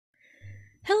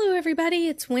everybody,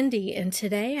 it's Wendy, and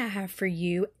today I have for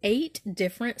you 8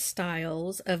 different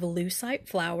styles of lucite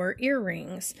flower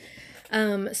earrings.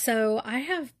 So I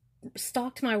have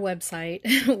stocked my website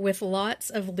with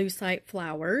lots of lucite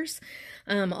flowers,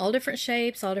 all different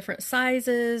shapes, all different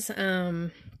sizes,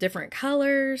 different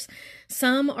colors.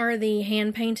 Some are the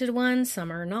hand-painted ones,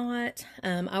 some are not.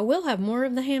 I will have more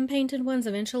of the hand-painted ones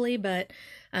eventually, but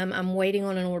I'm waiting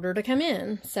on an order to come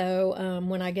in. So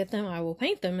when I get them, I will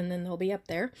paint them and then they'll be up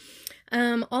there.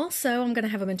 Also, I'm going to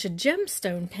have a bunch of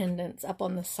gemstone pendants up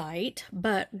on the site,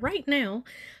 but right now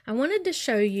I wanted to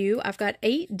show you, I've got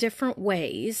 8 different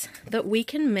ways that we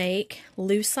can make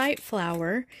lucite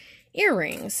flower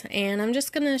earrings, and I'm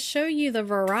just going to show you the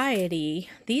variety.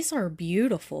 These are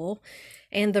beautiful,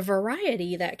 and the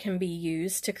variety that can be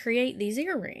used to create these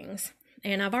earrings.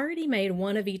 And I've already made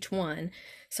one of each one,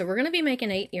 so we're going to be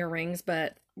making 8 earrings,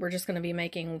 but we're just going to be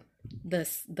making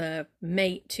the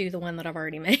mate to the one that I've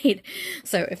already made,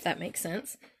 so if that makes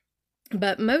sense.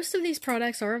 But most of these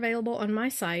products are available on my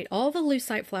site. All the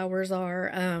lucite flowers are,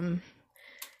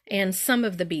 and some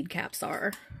of the bead caps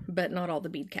are, but not all the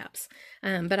bead caps.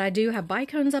 But I do have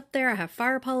bicones up there, I have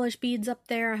fire polish beads up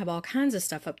there, I have all kinds of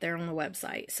stuff up there on the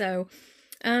website. So,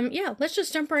 yeah, let's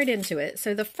just jump right into it.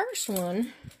 So the first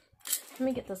one, let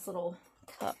me get this little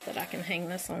cup that I can hang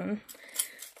this on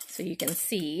so you can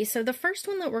see. So the first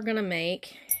one that we're going to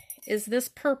make is this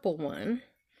purple one.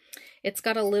 It's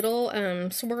got a little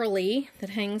swirly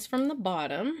that hangs from the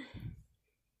bottom.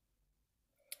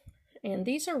 And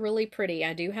these are really pretty.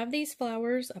 I do have these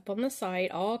flowers up on the site,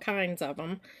 all kinds of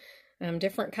them,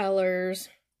 different colors.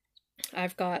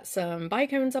 I've got some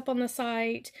bicones up on the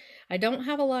site. I don't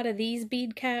have a lot of these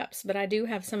bead caps, but I do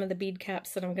have some of the bead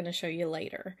caps that I'm going to show you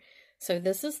later. So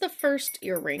this is the first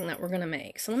earring that we're going to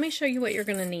make. So let me show you what you're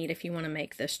going to need if you want to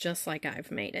make this just like I've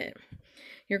made it.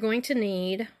 You're going to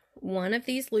need one of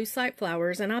these lucite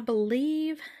flowers, and I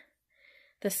believe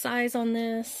the size on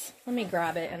this, let me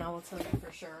grab it and I will tell you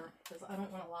for sure, because I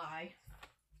don't want to lie.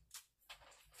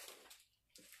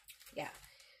 Yeah.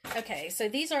 Okay, so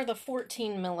these are the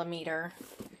 14 millimeter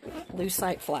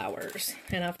lucite flowers,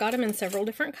 and I've got them in several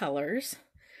different colors.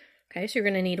 Okay, so you're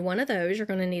going to need one of those. You're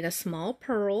going to need a small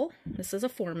pearl. This is a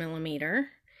 4 millimeter.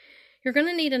 You're going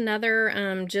to need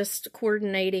another just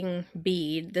coordinating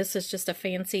bead. This is just a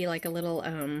fancy, like a little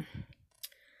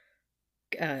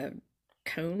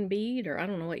cone bead, or I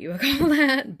don't know what you would call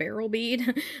that, barrel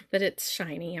bead, but it's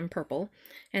shiny and purple.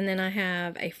 And then I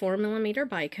have a 4 millimeter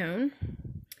bicone.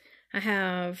 I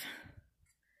have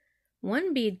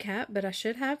one bead cap, but I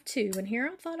should have 2. And here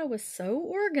I thought I was so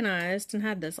organized and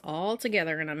had this all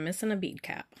together, and I'm missing a bead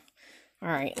cap. All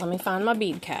right, let me find my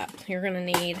bead cap. You're going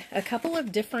to need a couple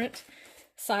of different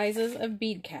sizes of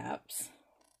bead caps.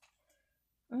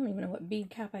 I don't even know what bead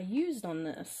cap I used on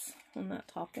this, on that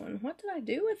top one. What did I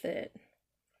do with it?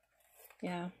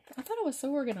 Yeah, I thought I was so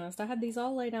organized. I had these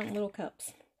all laid out in little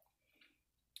cups.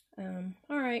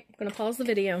 All right, I'm going to pause the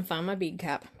video and find my bead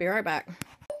cap. Be right back.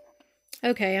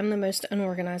 Okay, I'm the most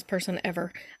unorganized person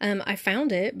ever. I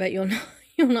found it, but you'll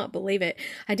not believe it.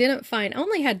 I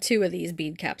only had 2 of these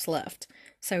bead caps left.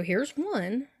 So here's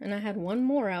one, and I had one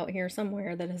more out here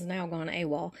somewhere that has now gone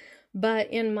AWOL.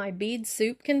 But in my bead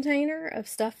soup container of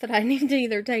stuff that I need to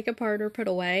either take apart or put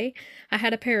away, I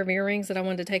had a pair of earrings that I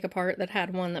wanted to take apart that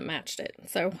had one that matched it.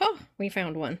 So, we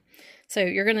found one. So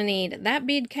you're going to need that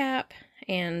bead cap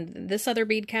and this other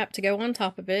bead cap to go on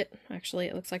top of it. Actually,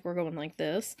 it looks like we're going like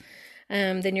this.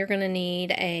 Then you're going to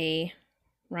need a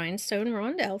rhinestone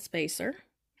rondelle spacer.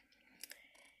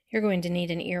 You're going to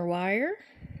need an ear wire,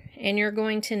 and you're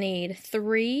going to need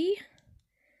 3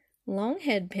 long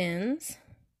head pins.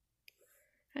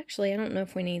 Actually, I don't know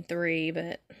if we need 3,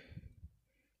 but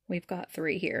we've got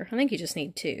 3 here. I think you just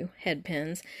need 2 head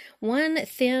pins. 1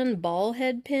 thin ball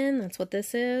head pin, that's what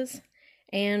this is,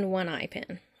 and 1 eye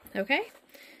pin. Okay?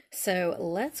 So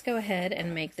let's go ahead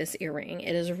and make this earring.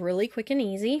 It is really quick and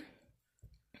easy.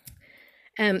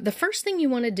 The first thing you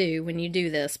want to do when you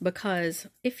do this, because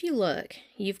if you look,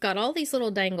 you've got all these little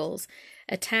dangles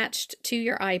attached to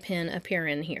your eye pin up here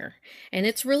in here. And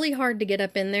it's really hard to get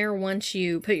up in there once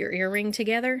you put your earring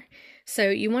together. So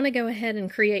you want to go ahead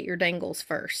and create your dangles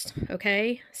first,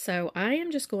 okay? So I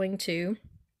am just going to,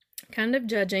 kind of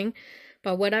judging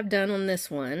by what I've done on this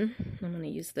one, I'm going to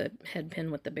use the head pin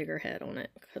with the bigger head on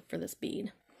it for this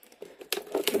bead.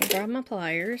 Let me grab my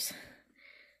pliers.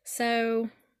 So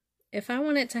if I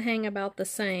want it to hang about the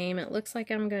same, it looks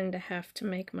like I'm going to have to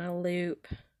make my loop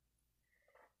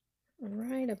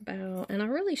right about, and I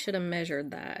really should have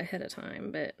measured that ahead of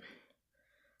time, but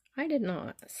I did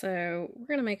not. So we're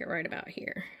going to make it right about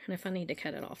here. And if I need to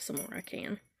cut it off some more, I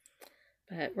can.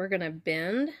 But we're going to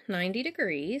bend 90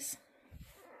 degrees.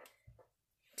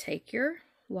 Take your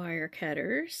wire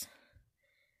cutters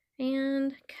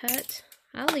and cut.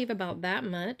 I'll leave about that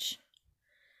much.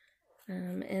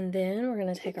 And then we're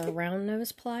going to take our round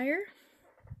nose plier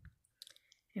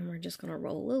and we're just going to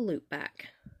roll a loop back.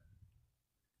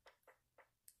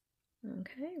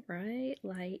 Okay, right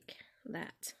like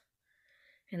that.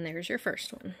 And there's your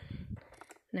first one.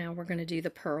 Now we're going to do the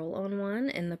pearl on one,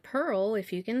 and the pearl,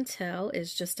 if you can tell,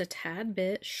 is just a tad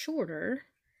bit shorter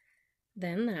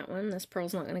than that one. This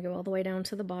pearl's not going to go all the way down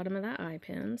to the bottom of that eye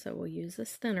pin, so we'll use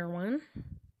this thinner one,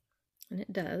 and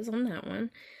it does on that one.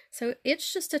 So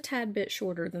it's just a tad bit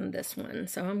shorter than this one.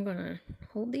 So I'm going to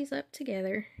hold these up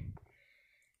together,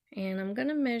 and I'm going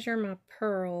to measure my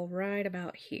pearl right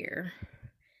about here.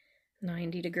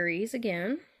 90 degrees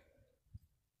again.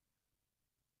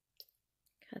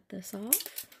 Cut this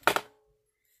off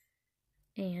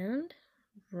and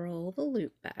roll the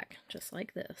loop back just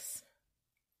like this.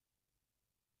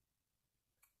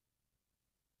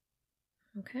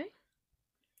 Okay,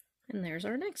 and there's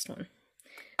our next one.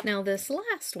 Now this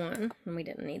last one, and we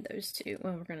didn't need those two.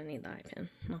 Well, we're going to need the eye pin,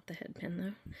 not the head pin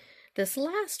though. This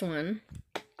last one,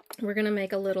 we're going to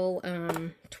make a little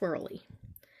twirly.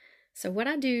 So what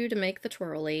I do to make the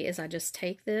twirly is I just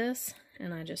take this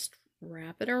and I just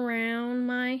wrap it around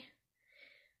my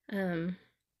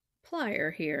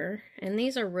plier here, and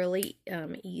these are really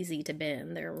easy to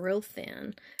bend. They're real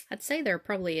thin. I'd say they're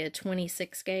probably a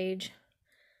 26 gauge,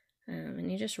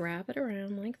 and you just wrap it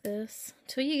around like this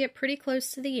until you get pretty close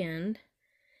to the end.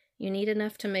 You need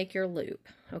enough to make your loop,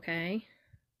 okay?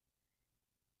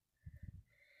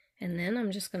 And then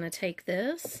I'm just going to take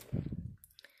this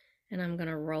and I'm going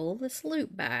to roll this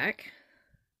loop back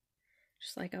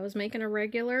just like I was making a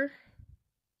regular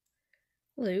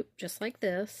loop, just like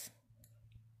this.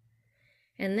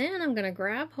 And then I'm going to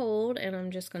grab hold and I'm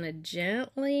just going to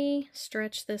gently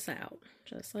stretch this out,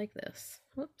 just like this.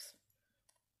 Whoops.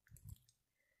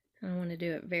 I want to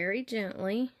do it very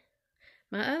gently.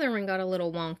 My other one got a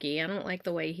little wonky. I don't like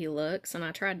the way he looks, and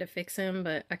I tried to fix him,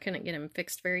 but I couldn't get him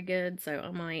fixed very good, so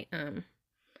I might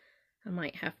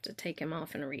have to take him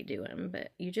off and redo him.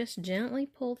 But you just gently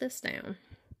pull this down.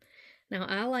 Now,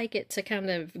 I like it to kind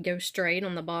of go straight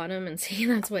on the bottom, and see,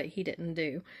 that's what he didn't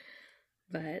do.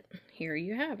 But here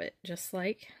you have it, just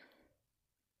like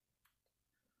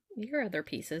your other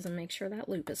pieces, and make sure that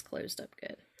loop is closed up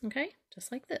good. Okay,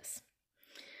 just like this.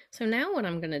 So now what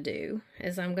I'm going to do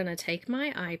is I'm going to take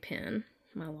my eye pin,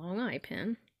 my long eye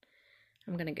pin,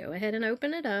 I'm going to go ahead and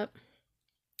open it up,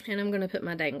 and I'm going to put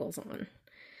my dangles on.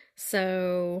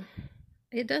 So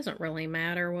it doesn't really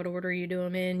matter what order you do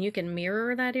them in. You can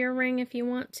mirror that earring if you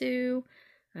want to.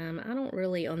 I don't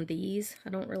really, on these, I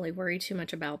don't really worry too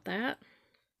much about that.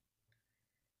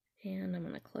 And I'm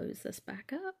going to close this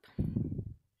back up. I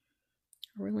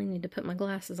really need to put my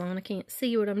glasses on. I can't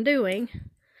see what I'm doing.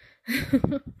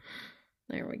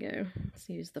 There we go. Let's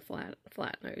use the flat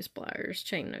nose pliers.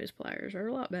 Chain nose pliers are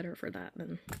a lot better for that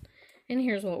than. And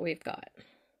here's what we've got.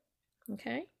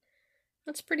 Okay,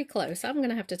 that's pretty close. I'm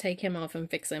gonna have to take him off and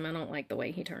fix him. I don't like the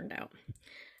way he turned out.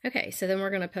 Okay, so then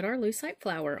we're gonna put our Lucite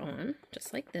flower on,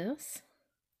 just like this.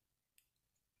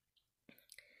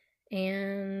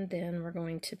 And then we're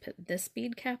going to put this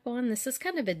bead cap on. This is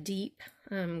kind of a deep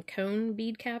cone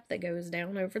bead cap that goes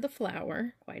down over the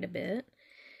flower quite a bit.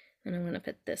 And I'm going to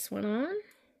put this one on.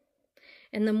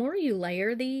 And the more you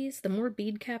layer these, the more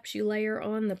bead caps you layer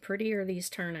on, the prettier these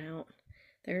turn out.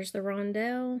 There's the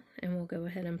rondelle, and we'll go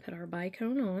ahead and put our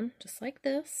bicone on, just like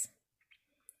this.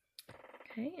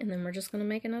 Okay, and then we're just going to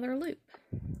make another loop.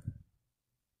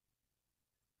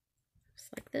 Just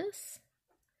like this.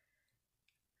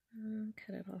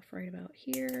 Cut it off right about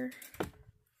here.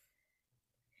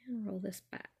 And roll this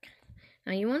back.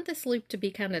 Now you want this loop to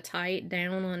be kind of tight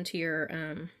down onto your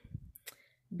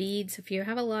beads. If you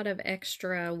have a lot of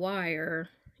extra wire,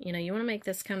 you know, you want to make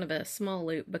this kind of a small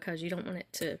loop because you don't want it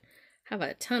to have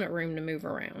a ton of room to move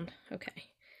around. Okay,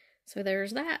 so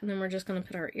there's that, and then we're just going to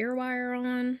put our ear wire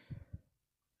on.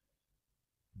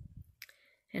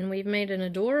 And we've made an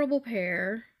adorable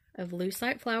pair of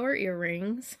Lucite flower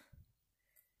earrings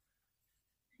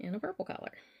in a purple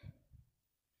color.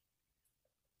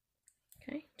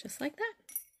 Okay, just like that.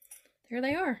 There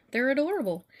they are. They're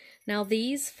adorable. Now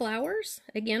these flowers,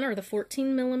 again, are the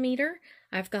 14mm.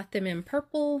 I've got them in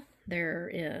purple. They're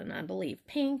in, I believe,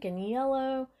 pink and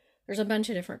yellow. There's a bunch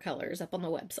of different colors up on the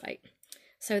website.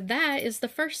 So that is the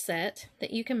first set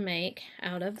that you can make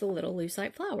out of the little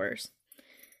Lucite flowers.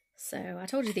 So I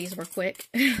told you these were quick.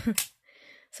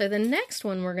 So the next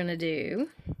one we're going to do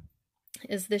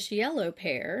is this yellow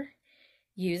pair.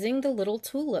 using the little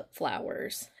tulip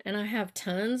flowers. And I have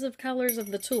tons of colors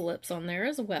of the tulips on there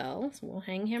as well. So we'll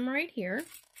hang him right here.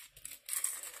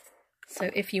 So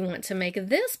if you want to make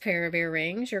this pair of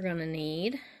earrings, you're going to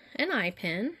need an eye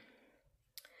pin,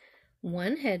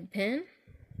 one head pin,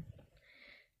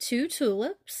 2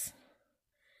 tulips,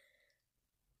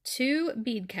 2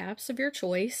 bead caps of your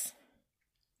choice.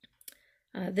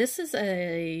 This is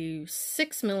a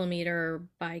 6mm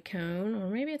bicone, or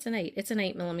maybe it's an 8. It's an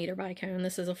 8mm bicone.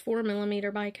 This is a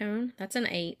 4mm bicone. That's an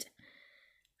 8.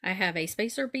 I have a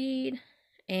spacer bead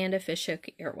and a fishhook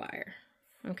ear wire.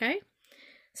 Okay,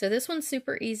 so this one's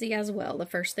super easy as well. The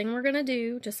first thing we're going to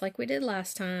do, just like we did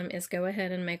last time, is go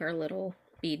ahead and make our little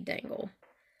bead dangle.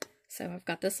 So I've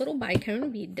got this little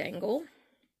bicone bead dangle.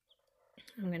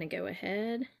 I'm going to go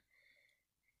ahead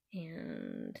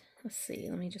and let's see,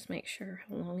 let me just make sure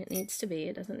how long it needs to be.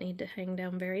 It doesn't need to hang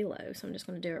down very low, so I'm just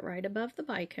going to do it right above the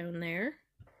bicone there.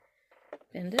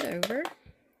 Bend it over.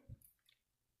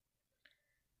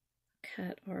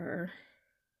 Cut our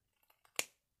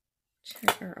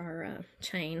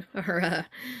chain, our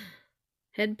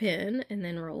head pin, and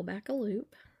then roll back a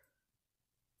loop.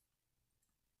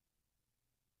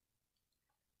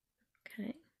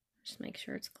 Okay, just make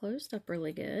sure it's closed up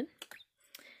really good.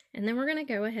 And then we're going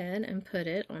to go ahead and put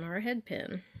it on our head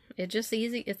pin. It's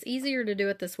easier to do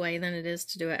it this way than it is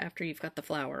to do it after you've got the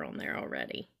flower on there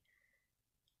already.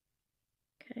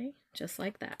 Okay, just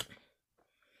like that.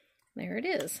 There it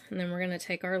is. And then we're going to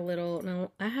take our little,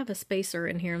 no, I have a spacer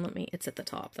in here. It's at the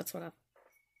top. That's what I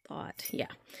thought. Yeah.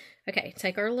 Okay,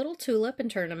 take our little tulip and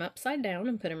turn them upside down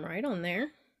and put them right on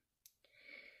there.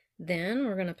 Then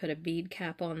we're going to put a bead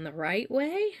cap on the right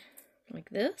way, like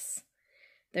this.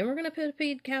 Then we're going to put a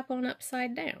bead cap on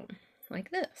upside down,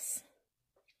 like this.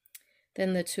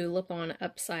 Then the tulip on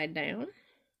upside down.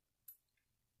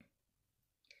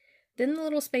 Then the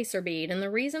little spacer bead. And the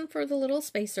reason for the little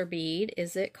spacer bead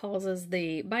is it causes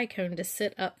the bicone to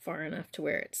sit up far enough to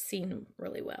where it's seen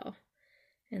really well.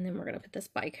 And then we're going to put this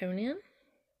bicone in.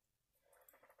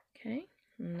 Okay,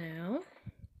 now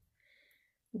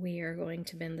we are going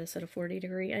to bend this at a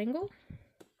 40-degree angle.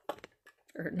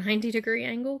 Or 90-degree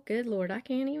angle. Good Lord, I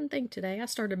can't even think today. I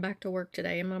started back to work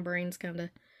today and my brain's kind of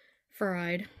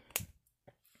fried.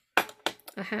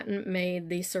 I hadn't made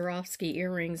the Swarovski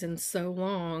earrings in so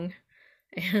long,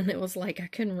 and it was like I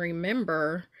couldn't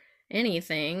remember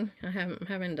anything. I'm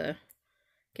having to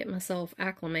get myself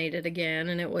acclimated again,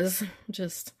 and it was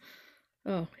just,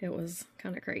 oh, it was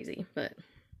kind of crazy, but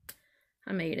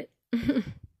I made it.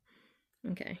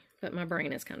 Okay, but my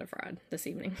brain is kind of fried this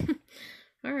evening.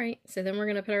 Alright, so then we're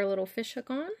going to put our little fish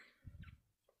hook on.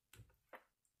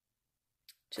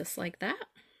 Just like that.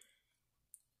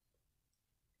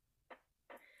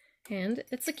 And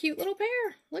it's a cute little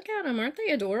pair. Look at them, aren't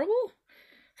they adorable?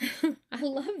 I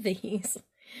love these.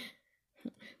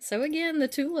 So again, the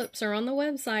tulips are on the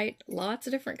website. Lots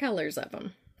of different colors of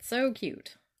them. So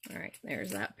cute. Alright,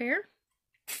 there's that pair.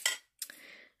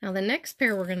 Now the next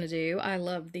pair we're going to do, I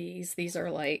love these. These are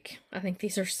like, I think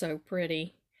these are so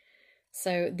pretty.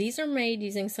 So these are made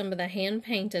using some of the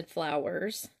hand-painted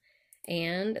flowers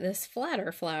and this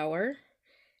flatter flower.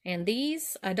 And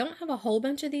these, I don't have a whole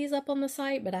bunch of these up on the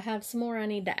site, but I have some more I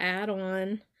need to add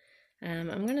on. I'm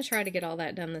going to try to get all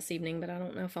that done this evening, but I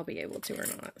don't know if I'll be able to or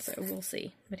not, so we'll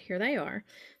see. But here they are.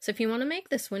 So if you want to make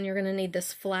this one, you're going to need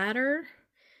this flatter,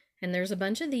 and there's a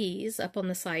bunch of these up on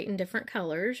the site in different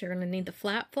colors. You're going to need the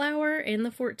flat flower and the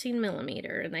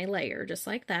 14mm, and they layer just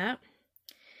like that.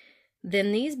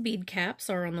 Then these bead caps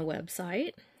are on the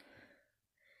website.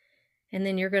 And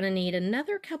then you're going to need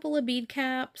another couple of bead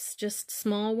caps, just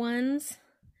small ones,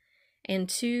 and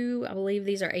 2, I believe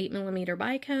these are 8mm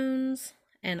bicones,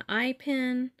 an eye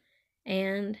pin,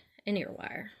 and an ear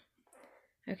wire.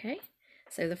 Okay,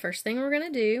 so the first thing we're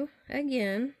going to do,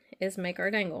 again, is make our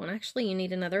dangle. And actually, you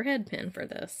need another head pin for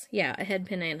this. Yeah, a head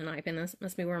pin and an eye pin. This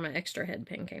must be where my extra head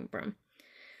pin came from.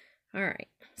 Alright,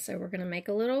 so we're going to make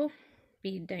a little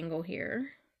bead dangle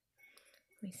here.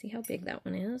 Let me see how big that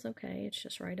one is. Okay, it's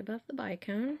just right above the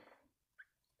bicone.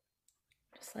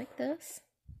 Just like this.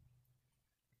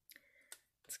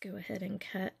 Let's go ahead and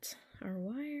cut our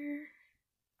wire.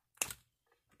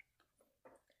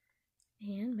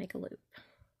 And make a loop.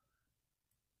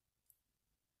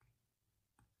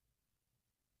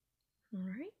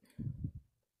 Alright.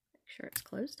 Make sure it's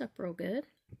closed up real good.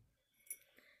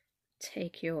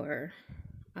 Take your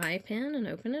eye pin and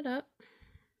open it up.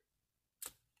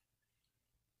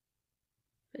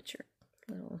 Put your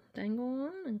little dangle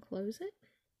on and close it.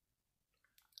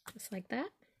 Just like that.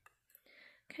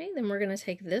 Okay, then we're going to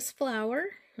take this flower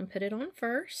and put it on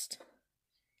first.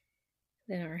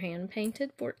 then our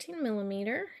hand-painted 14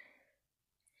 millimeter,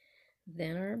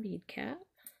 then our bead cap,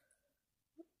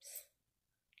 oops,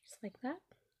 just like that,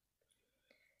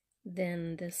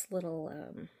 then this little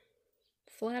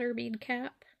flatter bead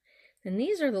cap, and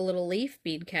these are the little leaf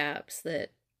bead caps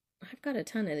that I've got a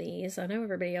ton of these. I know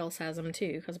everybody else has them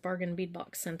too, because Bargain Bead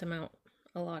Box sent them out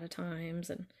a lot of times,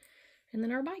 and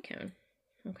then our bicone.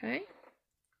 Okay,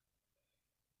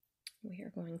 we are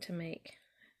going to make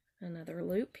another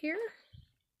loop here.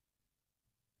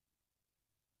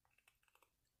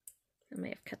 I may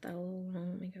have cut that a little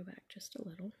long. Let me go back just a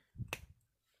little.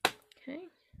 Okay.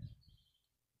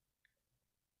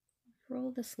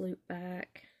 Roll this loop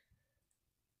back.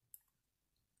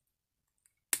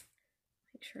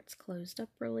 Make sure it's closed up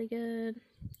really good.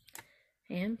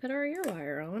 And put our ear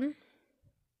wire on.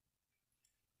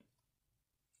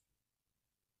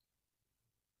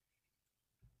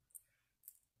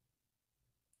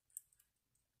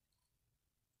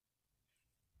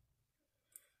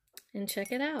 And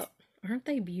check it out. Aren't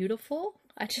they beautiful?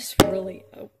 I just really,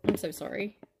 oh, I'm so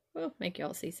sorry. Oh, make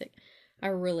y'all seasick. I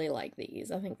really like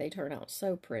these. I think they turn out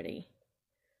so pretty.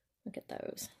 Look at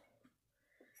those.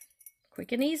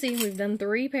 Quick and easy. We've done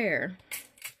 3 pair.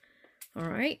 All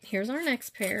right, here's our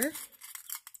next pair.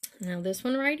 Now this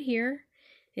one right here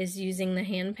is using the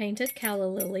hand-painted calla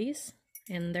lilies.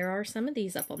 And there are some of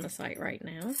these up on the site right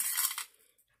now.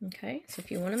 Okay, so if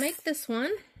you want to make this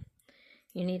one,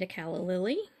 you need a calla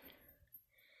lily.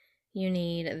 You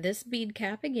need this bead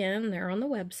cap again, they're on the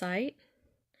website.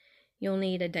 You'll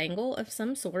need a dangle of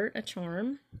some sort, a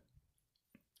charm.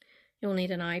 You'll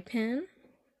need an eye pin.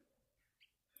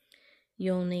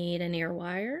 You'll need an ear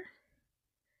wire.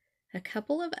 A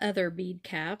couple of other bead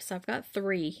caps, I've got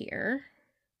 3 here.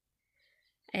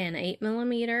 An 8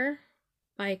 millimeter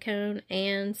bicone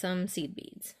and some seed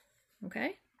beads.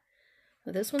 Okay?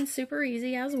 So this one's super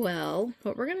easy as well.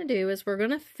 What we're going to do is we're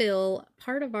going to fill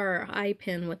part of our eye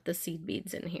pin with the seed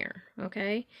beads in here,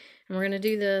 okay? And we're going to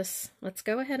do this. Let's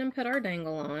go ahead and put our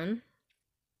dangle on.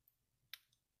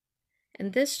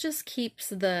 And this just keeps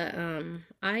the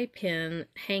eye pin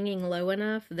hanging low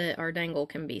enough that our dangle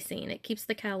can be seen. It keeps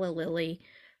the calla lily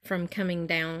from coming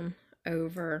down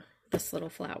over this little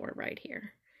flower right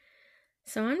here.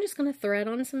 So I'm just going to thread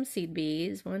on some seed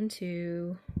beads. 1,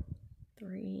 2,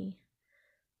 3,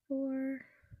 4.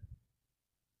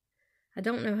 I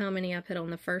don't know how many I put on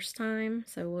the first time,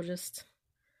 so we'll just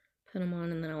put them on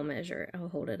and then I'll measure it. I'll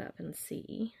hold it up and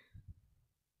see.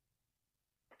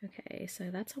 Okay,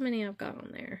 so that's how many I've got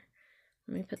on there.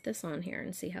 Let me put this on here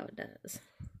and see how it does.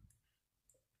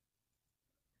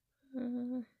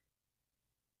 Can't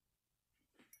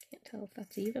tell if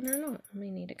that's even or not. I may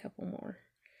need a couple more.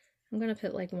 I'm going to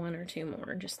put like 1 or 2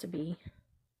 more just to be,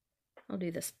 I'll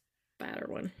do this fatter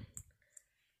one.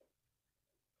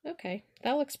 Okay,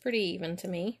 that looks pretty even to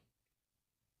me.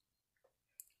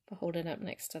 I'll hold it up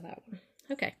next to that one.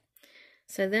 Okay,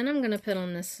 so then I'm going to put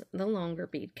on the longer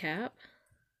bead cap.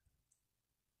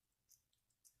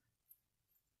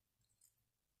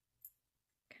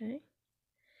 Okay,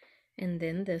 and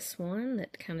then this one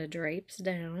that kind of drapes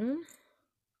down.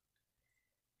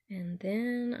 And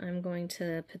then I'm going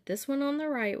to put this one on the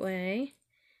right way,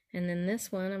 and then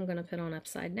this one I'm going to put on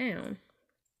upside down.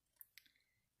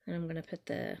 And I'm going to put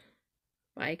the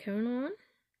bicone on,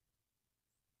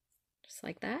 just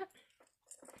like that.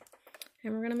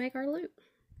 And we're going to make our loop.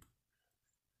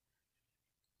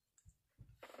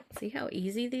 See how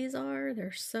easy these are?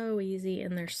 They're so easy,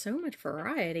 and there's so much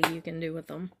variety you can do with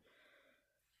them.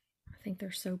 I think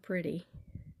they're so pretty.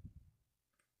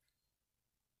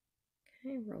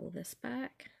 Okay, roll this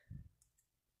back.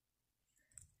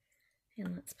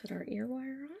 And let's put our ear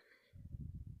wire on.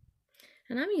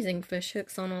 And I'm using fish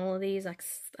hooks on all of these, I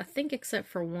think except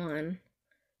for one.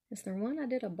 Is there one I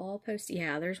did a ball post?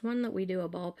 Yeah, there's one that we do a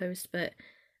ball post, but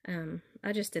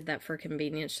I just did that for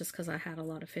convenience just because I had a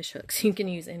lot of fish hooks. You can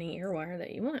use any ear wire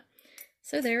that you want.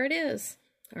 So there it is.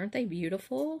 Aren't they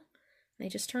beautiful? They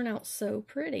just turn out so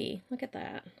pretty. Look at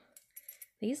that.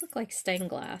 These look like stained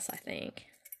glass, I think.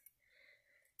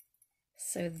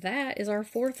 So that is our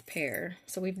 4th pair.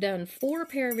 So we've done 4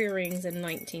 pair of earrings in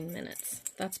 19 minutes.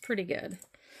 That's pretty good.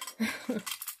 All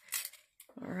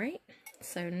right,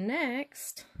 so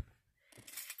next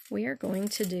we are going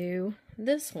to do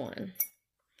this one.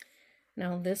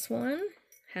 Now this one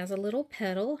has a little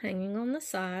petal hanging on the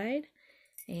side,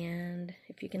 and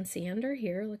if you can see under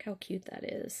here, look how cute that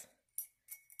is.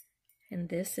 And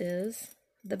this is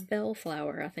the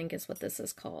bellflower, I think is what this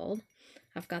is called.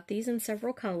 I've got these in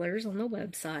several colors on the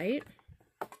website.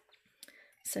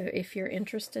 So if you're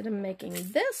interested in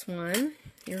making this one,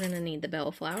 you're going to need the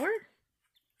bellflower.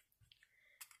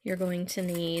 You're going to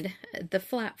need the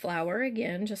flat flower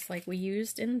again, just like we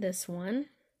used in this one.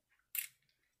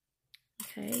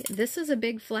 Okay, this is a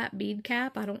big flat bead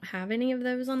cap. I don't have any of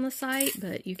those on the site,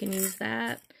 but you can use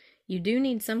that. You do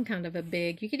need some kind of a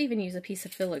big, you could even use a piece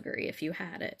of filigree if you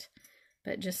had it.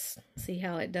 But just see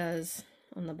how it does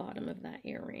on the bottom of that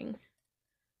earring.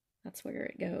 That's where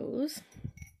it goes.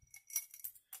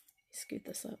 Scoot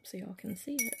this up so y'all can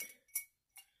see it.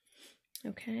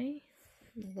 Okay,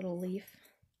 a little leaf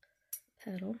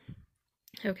petal.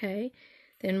 Okay,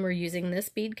 then we're using this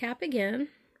bead cap again.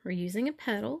 We're using a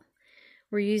petal.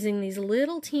 We're using these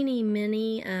little teeny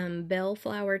mini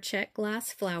bellflower check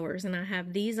glass flowers, and I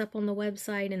have these up on the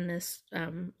website in this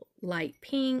light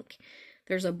pink.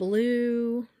 There's a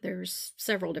blue. There's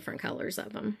several different colors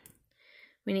of them.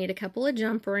 We need a couple of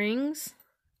jump rings,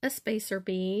 a spacer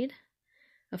bead,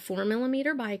 a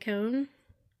 4mm bicone,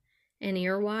 an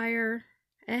ear wire,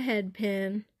 a head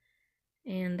pin,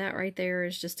 and that right there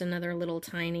is just another little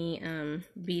tiny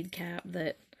bead cap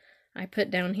that I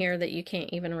put down here that you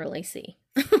can't even really see.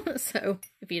 So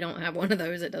if you don't have one of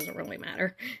those, it doesn't really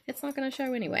matter. It's not going to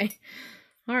show anyway.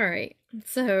 Alright,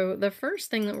 so the first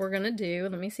thing that we're going to do,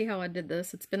 let me see how I did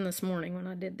this. It's been this morning when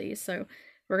I did these. So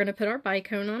we're going to put our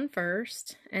bicone on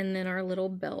first, and then our little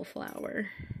bellflower.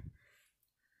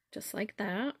 Just like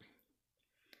that.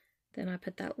 Then I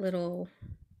put that little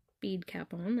bead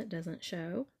cap on that doesn't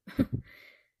show.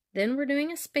 Then we're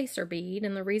doing a spacer bead,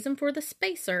 and the reason for the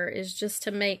spacer is just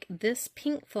to make this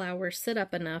pink flower sit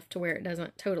up enough to where it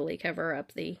doesn't totally cover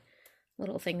up the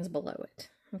little things below it,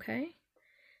 okay?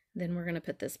 Then we're going to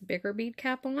put this bigger bead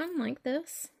cap on like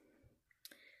this.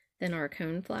 Then our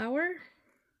cone flower.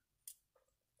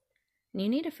 And you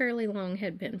need a fairly long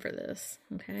head pin for this,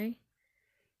 okay?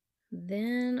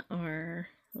 Then our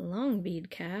long bead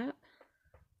cap.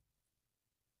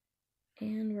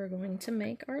 And we're going to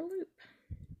make our loop.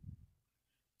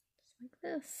 Like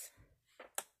this.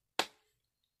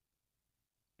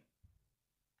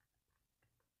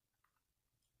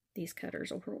 These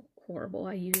cutters are horrible.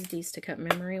 I used these to cut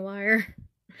memory wire,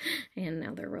 and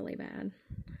now they're really bad.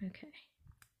 Okay.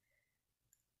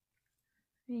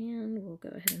 And we'll go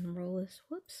ahead and roll this,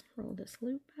 roll this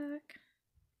loop back.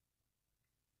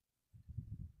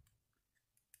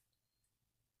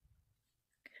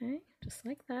 Okay, just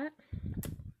like that.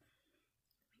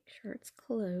 Make sure it's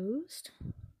closed.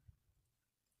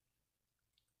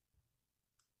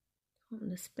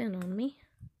 Wanting to spin on me.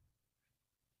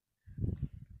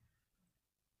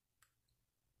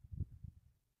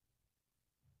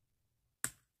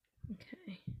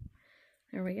 Okay,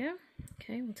 there we go.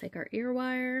 Okay, we'll take our ear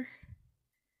wire,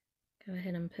 go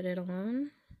ahead and put it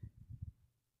on.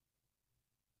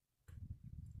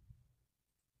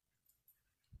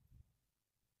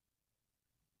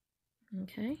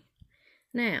 Okay,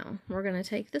 now we're going to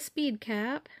take the bead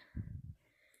cap.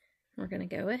 We're going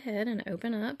to go ahead and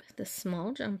open up this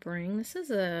small jump ring. This is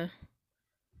a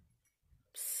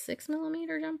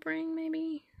 6mm jump ring,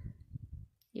 maybe?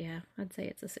 Yeah, I'd say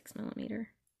it's a 6mm.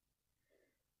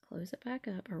 Close it back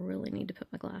up. I really need to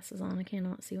put my glasses on. I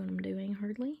cannot see what I'm doing,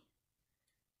 hardly.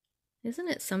 Isn't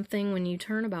it something when you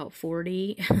turn about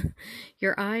 40,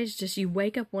 your eyes just, you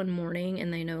wake up one morning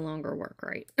and they no longer work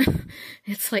right.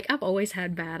 It's like I've always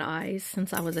had bad eyes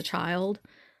since I was a child.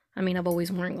 I mean, I've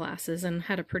always worn glasses and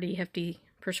had a pretty hefty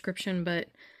prescription, but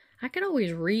I could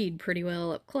always read pretty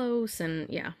well up close, and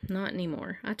yeah, not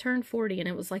anymore. I turned 40 and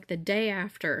it was like the day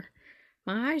after.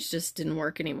 My eyes just didn't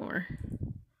work anymore.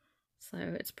 So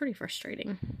it's pretty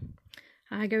frustrating.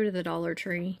 I go to the Dollar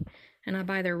Tree and I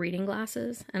buy their reading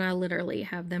glasses, and I literally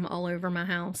have them all over my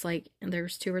house. Like,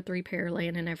 there's 2 or 3 pair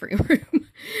laying in every room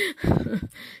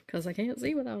because I can't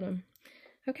see without them.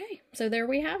 Okay, so there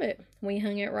we have it. We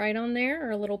hung it right on there,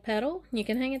 or a little petal. You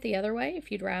can hang it the other way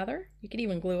if you'd rather. You could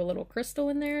even glue a little crystal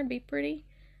in there and be pretty,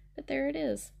 but there it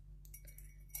is.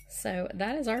 So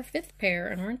that is our 5th pair,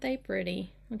 and aren't they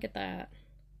pretty? Look at that.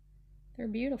 They're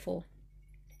beautiful.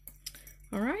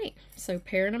 All right, so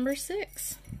pair number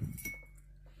 6.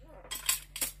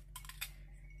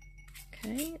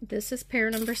 Okay, this is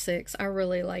pair number 6. I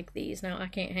really like these. Now, I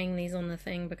can't hang these on the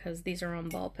thing because these are on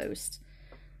ball posts.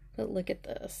 But look at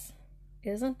this.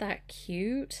 Isn't that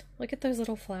cute? Look at those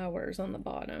little flowers on the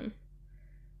bottom.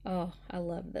 Oh, I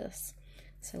love this.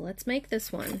 So let's make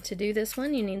this one. To do this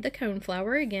one, you need the cone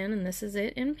flower again, and this is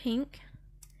it in pink.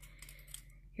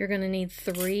 You're going to need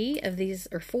 3 of these,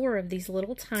 or 4 of these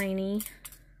little tiny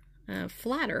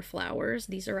flatter flowers.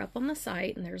 These are up on the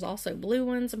site, and there's also blue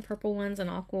ones and purple ones and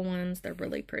aqua ones. They're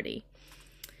really pretty.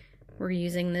 We're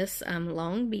using this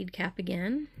long bead cap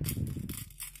again.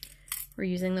 We're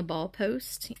using the ball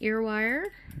post ear wire,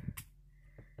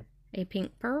 a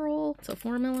pink pearl, it's a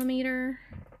 4mm,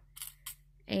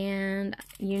 and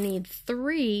you need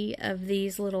 3 of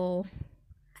these little,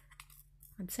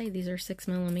 I'd say these are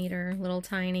 6mm, little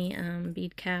tiny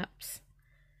bead caps.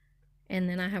 And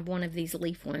then I have one of these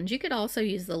leaf ones. You could also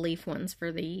use the leaf ones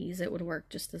for these. It would work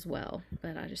just as well,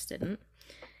 but I just didn't.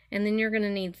 And then you're going to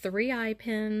need 3 eye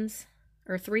pins,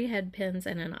 or 3 head pins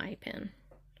and an eye pin.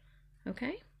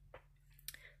 Okay?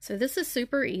 So this is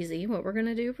super easy. What we're going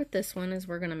to do with this one is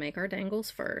we're going to make our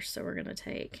dangles first. So we're going to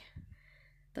take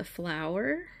the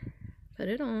flower, put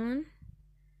it on,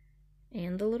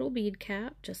 and the little bead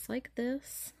cap, just like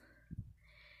this.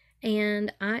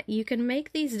 And you can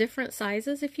make these different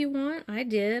sizes if you want. I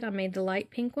did. I made the light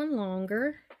pink one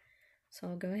longer. So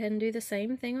I'll go ahead and do the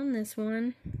same thing on this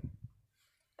one.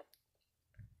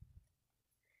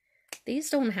 These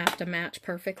don't have to match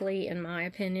perfectly, in my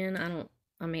opinion.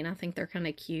 I think they're kind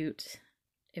of cute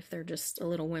if they're just a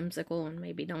little whimsical and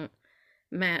maybe don't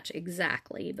match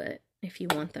exactly, but if you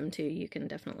want them to, you can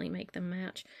definitely make them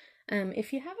match.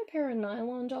 If you have a pair of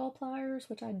nylon jaw pliers,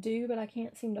 which I do, but I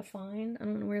can't seem to find, I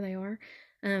don't know where they are,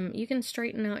 you can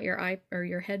straighten out your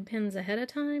your head pins ahead of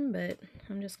time, but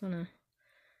I'm just gonna,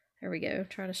 there we go,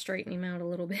 try to straighten them out a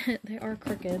little bit. They are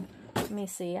crooked. Let me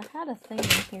see, I had a thing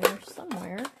here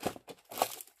somewhere.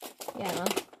 Yeah,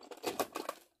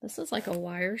 this is like a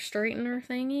wire straightener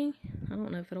thingy. I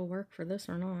don't know if it'll work for this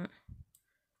or not.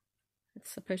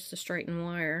 It's supposed to straighten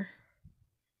wire.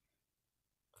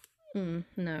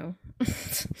 No,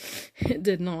 it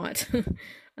did not.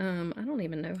 I don't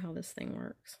even know how this thing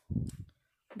works.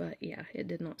 But yeah, it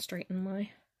did not straighten my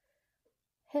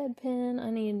head pin. I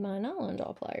need my nylon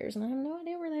jaw pliers, and I have no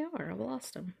idea where they are. I've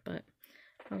lost them, but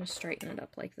I'll just straighten it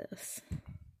up like this.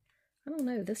 I don't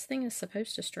know, this thing is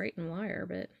supposed to straighten wire,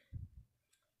 but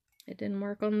it didn't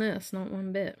work on this, not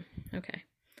one bit. Okay.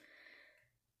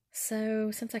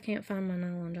 So, since I can't find my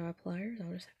nylon jaw pliers,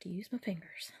 I'll just have to use my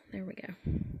fingers. There we go.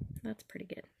 That's pretty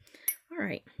good.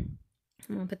 Alright.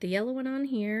 I'm going to put the yellow one on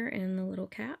here and the little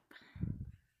cap.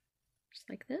 Just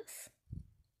like this.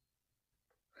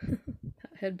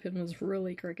 That head pin was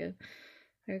really crooked.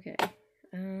 Okay.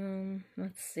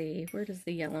 Let's see. Where does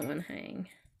the yellow one hang?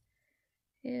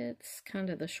 It's kind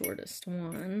of the shortest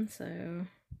one, so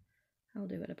I'll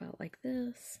do it about like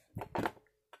this.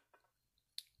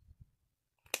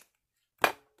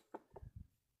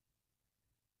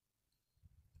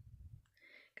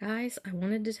 Guys, I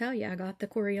wanted to tell you I got the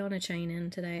Coriana chain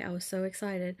in today. I was so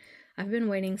excited. I've been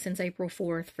waiting since April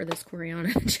 4th for this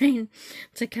Coriana chain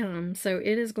to come. So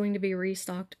it is going to be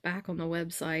restocked back on the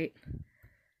website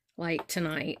like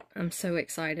tonight. I'm so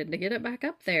excited to get it back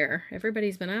up there.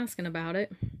 Everybody's been asking about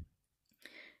it.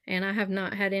 And I have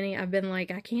not had any. I've been like,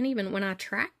 I can't even, when I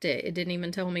tracked it, it didn't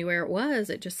even tell me where it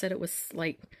was. It just said it was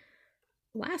like,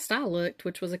 last I looked,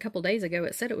 which was a couple days ago,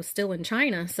 it said it was still in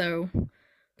China. So...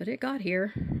 but it got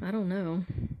here. I don't know.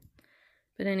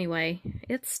 But anyway,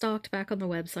 it's stocked back on the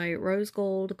website. Rose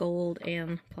gold, gold,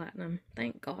 and platinum.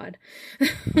 Thank God.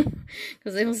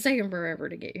 Because it was taking forever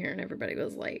to get here. And everybody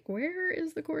was like, where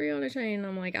is the Coriana chain?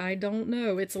 I'm like, I don't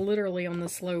know. It's literally on the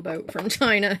slow boat from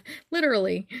China.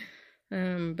 Literally.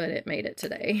 But it made it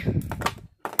today.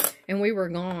 And we were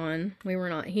gone. We were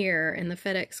not here. And the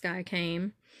FedEx guy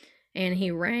came. And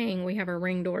he rang. We have a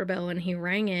Ring doorbell, and he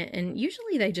rang it. And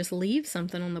usually they just leave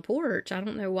something on the porch. I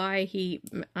don't know why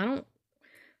I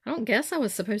don't guess I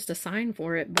was supposed to sign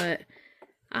for it, but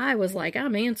I was like,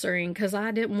 I'm answering because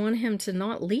I didn't want him to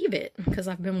not leave it because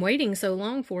I've been waiting so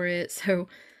long for it. So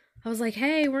I was like,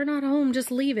 hey, we're not home.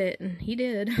 Just leave it. And he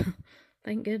did.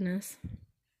 Thank goodness.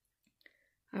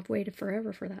 I've waited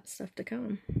forever for that stuff to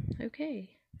come.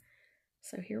 Okay.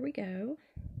 So here we go.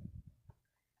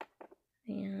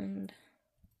 And,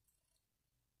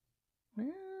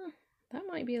 well, that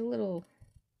might be a little,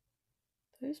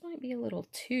 those might be a little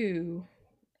too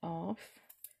off.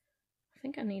 I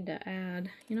think I need to add,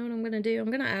 you know what I'm going to do? I'm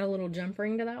going to add a little jump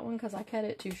ring to that one because I cut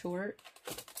it too short.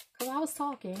 Because I was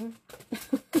talking,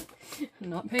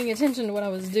 not paying attention to what I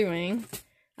was doing.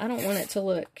 I don't want it to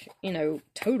look, you know,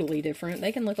 totally different.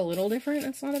 They can look a little different.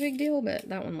 It's not a big deal, but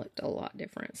that one looked a lot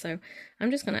different. So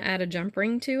I'm just going to add a jump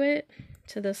ring to it,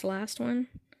 to this last one.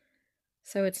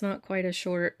 So it's not quite as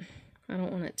short. I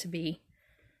don't want it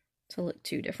to look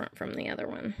too different from the other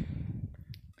one.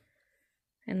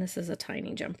 And this is a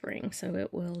tiny jump ring, so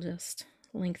it will just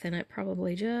lengthen it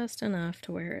probably just enough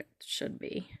to where it should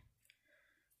be.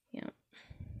 Yep.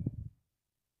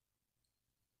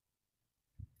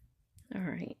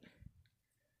 Alright,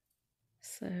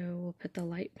 so we'll put the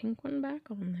light pink one back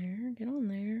on there, get on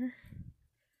there.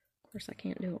 Of course I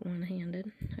can't do it one-handed.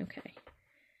 Okay,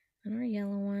 and our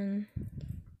yellow one.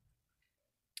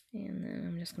 And then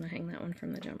I'm just going to hang that one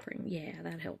from the jump ring. Yeah,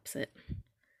 that helps it.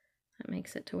 That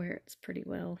makes it to where it's pretty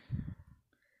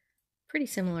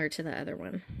similar to the other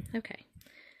one. Okay,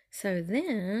 so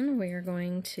then we are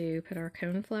going to put our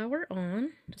cone flower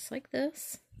on, just like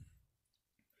this.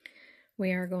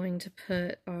 We are going to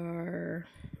put our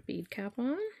bead cap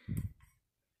on,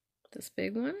 this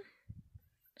big one,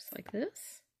 just like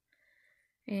this.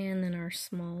 And then our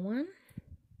small one,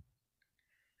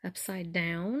 upside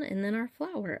down, and then our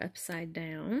flower upside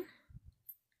down,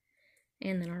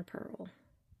 and then our pearl.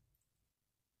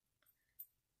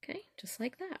 Okay, just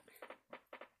like that.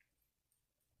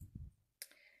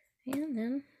 And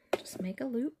then just make a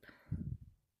loop.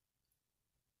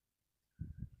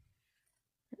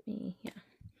 Yeah,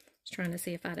 I was trying to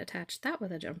see if I'd attach that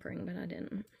with a jump ring, but I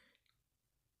didn't.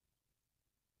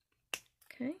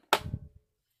 Okay.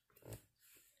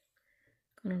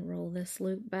 Gonna roll this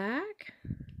loop back.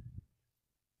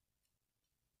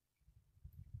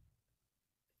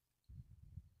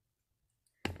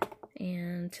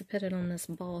 And to put it on this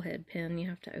ball head pin, you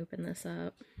have to open this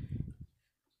up.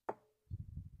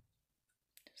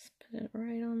 Just put it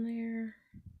right on there.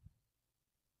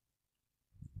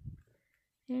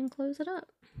 And close it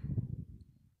up.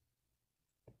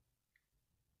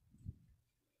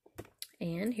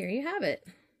 And here you have it.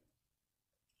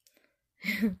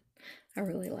 I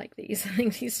really like these. I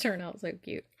think these turn out so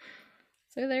cute.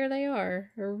 So there they are.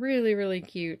 Really, really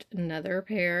cute. Another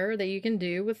pair that you can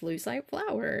do with Lucite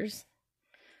flowers.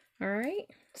 Alright,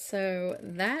 so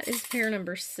that is pair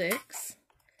number 6.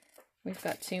 We've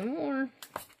got 2 more.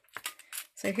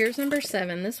 So here's number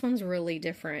 7. This one's really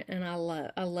different, and I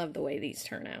love the way these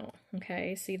turn out.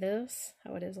 Okay, see this?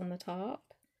 How it is on the top?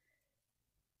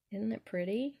 Isn't it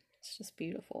pretty? It's just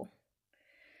beautiful.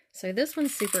 So this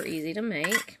one's super easy to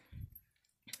make.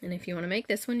 And if you want to make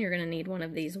this one, you're going to need one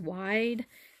of these wide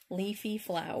leafy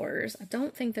flowers. I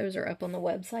don't think those are up on the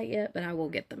website yet, but I will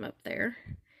get them up there.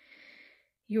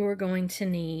 You're going to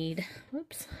need,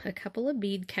 a couple of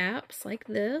bead caps like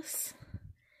this.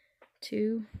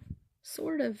 2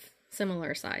 sort of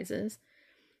similar sizes.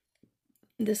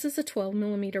 This is a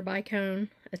 12mm bicone,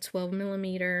 a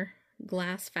 12mm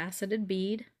glass faceted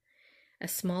bead, a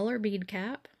smaller bead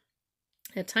cap,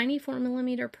 a tiny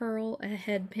 4mm pearl, a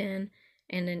head pin,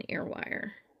 and an ear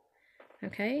wire.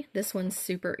 Okay, this one's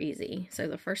super easy. So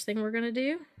the first thing we're going to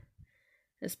do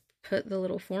is put the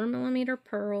little 4mm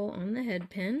pearl on the head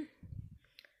pin.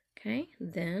 Okay,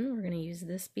 then we're going to use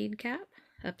this bead cap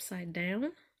upside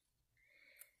down,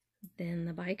 then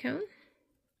the bicone,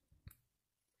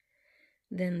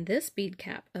 then this bead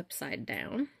cap upside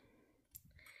down,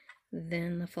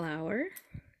 then the flower,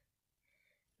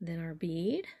 then our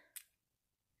bead,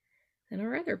 then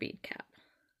our other bead cap.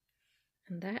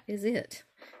 And that is it.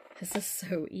 This is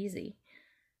so easy.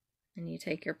 And you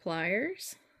take your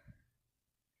pliers,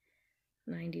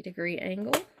 90-degree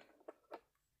angle,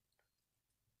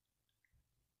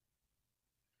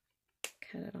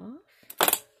 cut it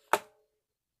off,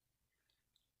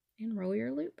 and roll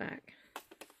your loop back.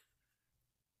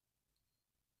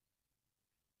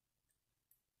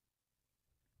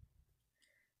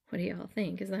 What do y'all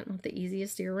think? Is that not the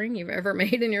easiest earring you've ever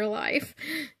made in your life?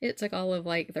 It took all of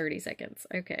like 30 seconds.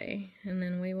 Okay, and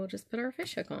then we will just put our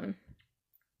fishhook on.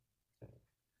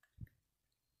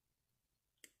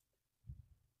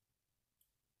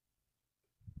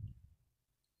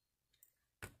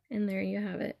 And there you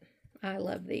have it. I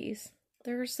love these.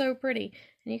 They're so pretty.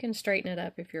 And you can straighten it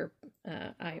up if your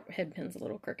head pin's a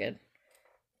little crooked.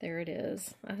 There it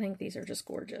is. I think these are just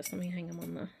gorgeous. Let me hang them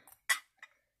on the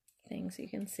thing so you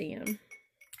can see them.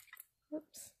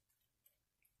 Whoops.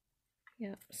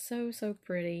 Yeah, so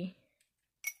pretty.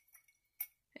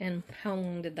 And how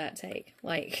long did that take?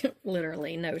 Like,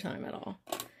 literally no time at all.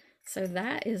 So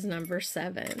that is number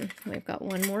 7. We've got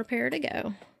one more pair to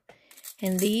go.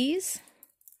 And these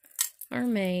are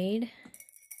made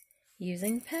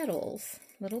using petals,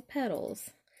 little petals.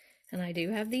 And I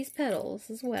do have these petals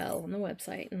as well on the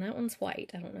website. And that one's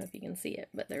white. I don't know if you can see it,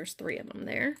 but there's 3 of them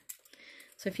there.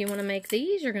 So if you want to make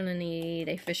these, you're going to need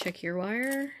a fishhook ear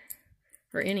wire,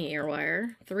 or any ear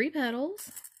wire, 3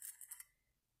 petals,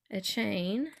 a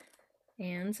chain,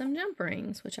 and some jump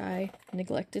rings, which I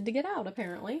neglected to get out,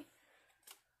 apparently.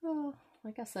 Well,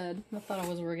 like I said, I thought I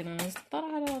was organized. Thought I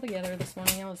had it all together this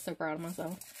morning. I was so proud of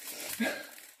myself.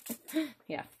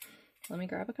 Yeah. Let me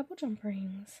grab a couple jump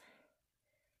rings.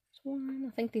 One,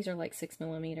 I think these are like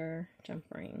 6mm jump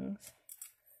rings.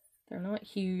 They're not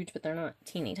huge, but they're not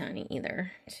teeny tiny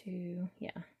either. 2,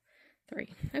 yeah, 3.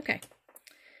 Okay.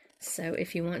 So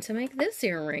if you want to make this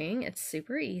earring, it's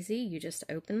super easy. You just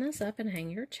open this up and hang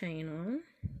your chain on.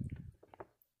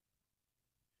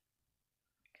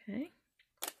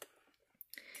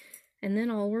 And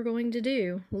then all we're going to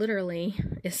do, literally,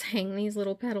 is hang these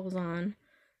little petals on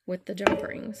with the jump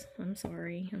rings. I'm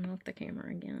sorry, I'm off the camera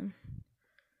again.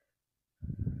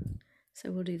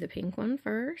 So we'll do the pink one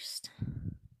first.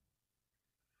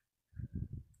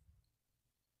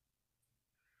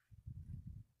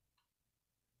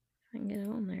 I can get it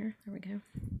on there. There we go.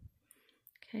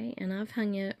 Okay, and I've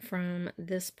hung it from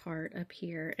this part up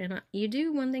here. And you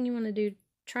do, one thing you want to do,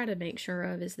 try to make sure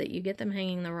of, is that you get them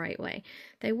hanging the right way.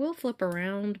 They will flip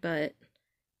around, but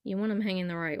you want them hanging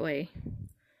the right way.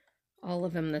 All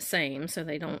of them the same, so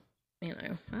they don't, you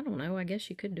know, I don't know, I guess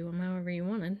you could do them however you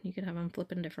wanted. You could have them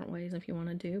flipping different ways if you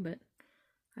wanted to, but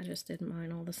I just did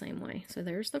mine all the same way. So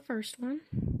there's the first one.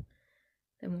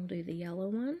 Then we'll do the yellow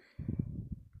one.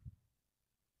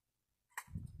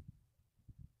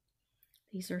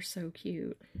 These are so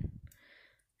cute.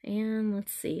 And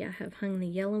let's see, I have hung the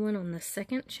yellow one on the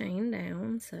second chain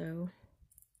down, so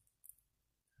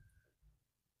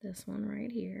this one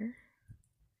right here.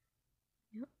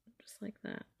 Yep, just like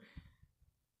that.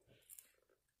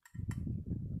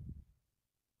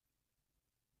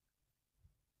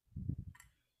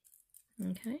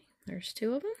 Okay, there's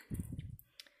two of them.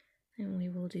 And we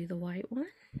will do the white one.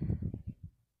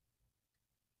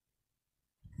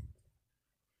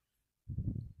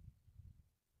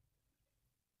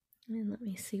 And let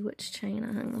me see which chain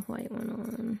I hung the white one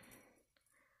on.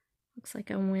 Looks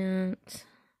like I went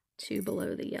 2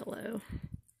 below the yellow.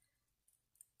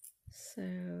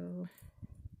 So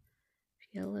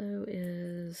yellow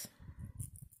is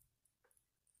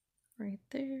right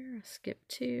there. I skip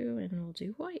 2 and we'll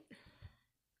do white.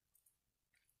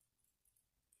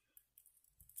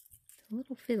 It's a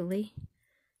little fiddly,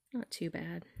 not too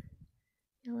bad.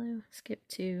 Yellow, skip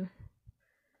 2.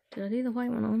 Did I do the white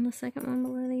one on the second one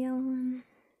below the yellow one?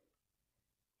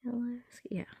 Yellow,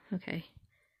 yeah, okay.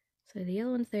 So the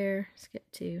yellow one's there, skip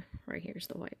 2, right here's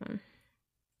the white one.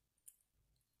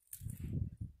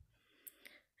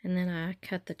 And then I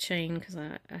cut the chain because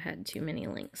I had too many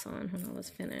links on when I was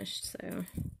finished, so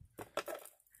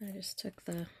I just took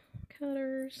the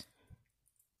cutters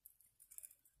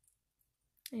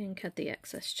and cut the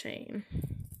excess chain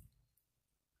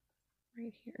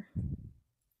right here.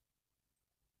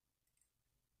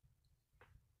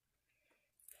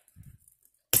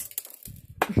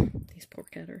 These poor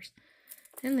cutters.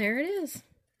 And there it is.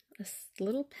 A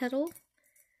little petal,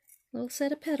 little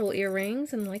set of petal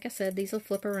earrings. And like I said, these will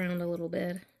flip around a little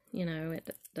bit. You know,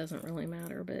 it doesn't really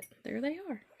matter, but there they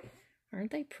are.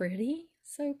 Aren't they pretty?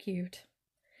 So cute.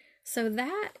 So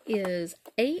that is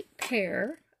 8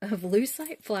 pair of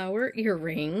lucite flower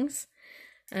earrings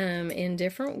in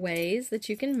different ways that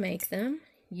you can make them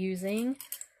using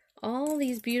all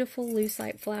these beautiful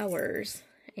lucite flowers.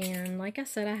 And like I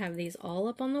said, I have these all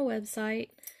up on the website.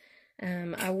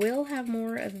 I will have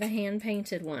more of the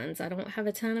hand-painted ones. I don't have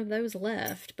a ton of those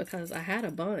left because I had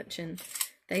a bunch and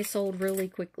they sold really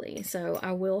quickly. So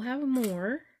I will have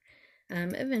more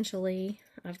eventually.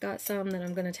 I've got some that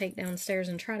I'm going to take downstairs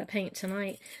and try to paint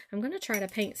tonight. I'm going to try to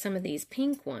paint some of these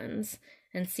pink ones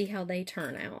and see how they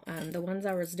turn out. The ones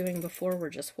I was doing before were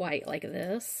just white like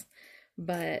this,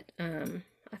 but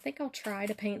I think I'll try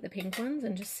to paint the pink ones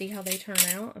and just see how they turn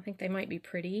out. I think they might be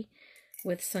pretty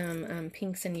with some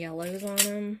pinks and yellows on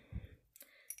them,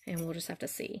 and we'll just have to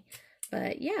see.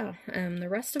 But yeah, the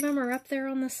rest of them are up there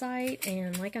on the site,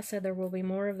 and like I said, there will be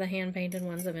more of the hand-painted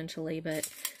ones eventually, but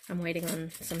I'm waiting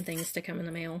on some things to come in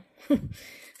the mail.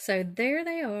 So there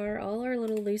they are, all our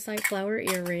little lucite flower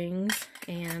earrings,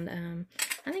 and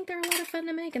I think they're a lot of fun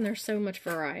to make, and there's so much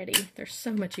variety. There's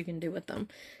so much you can do with them.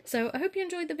 So I hope you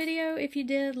enjoyed the video. If you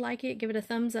did, like it, give it a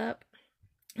thumbs up,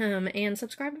 and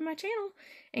subscribe to my channel,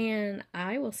 and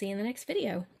I will see you in the next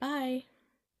video. Bye!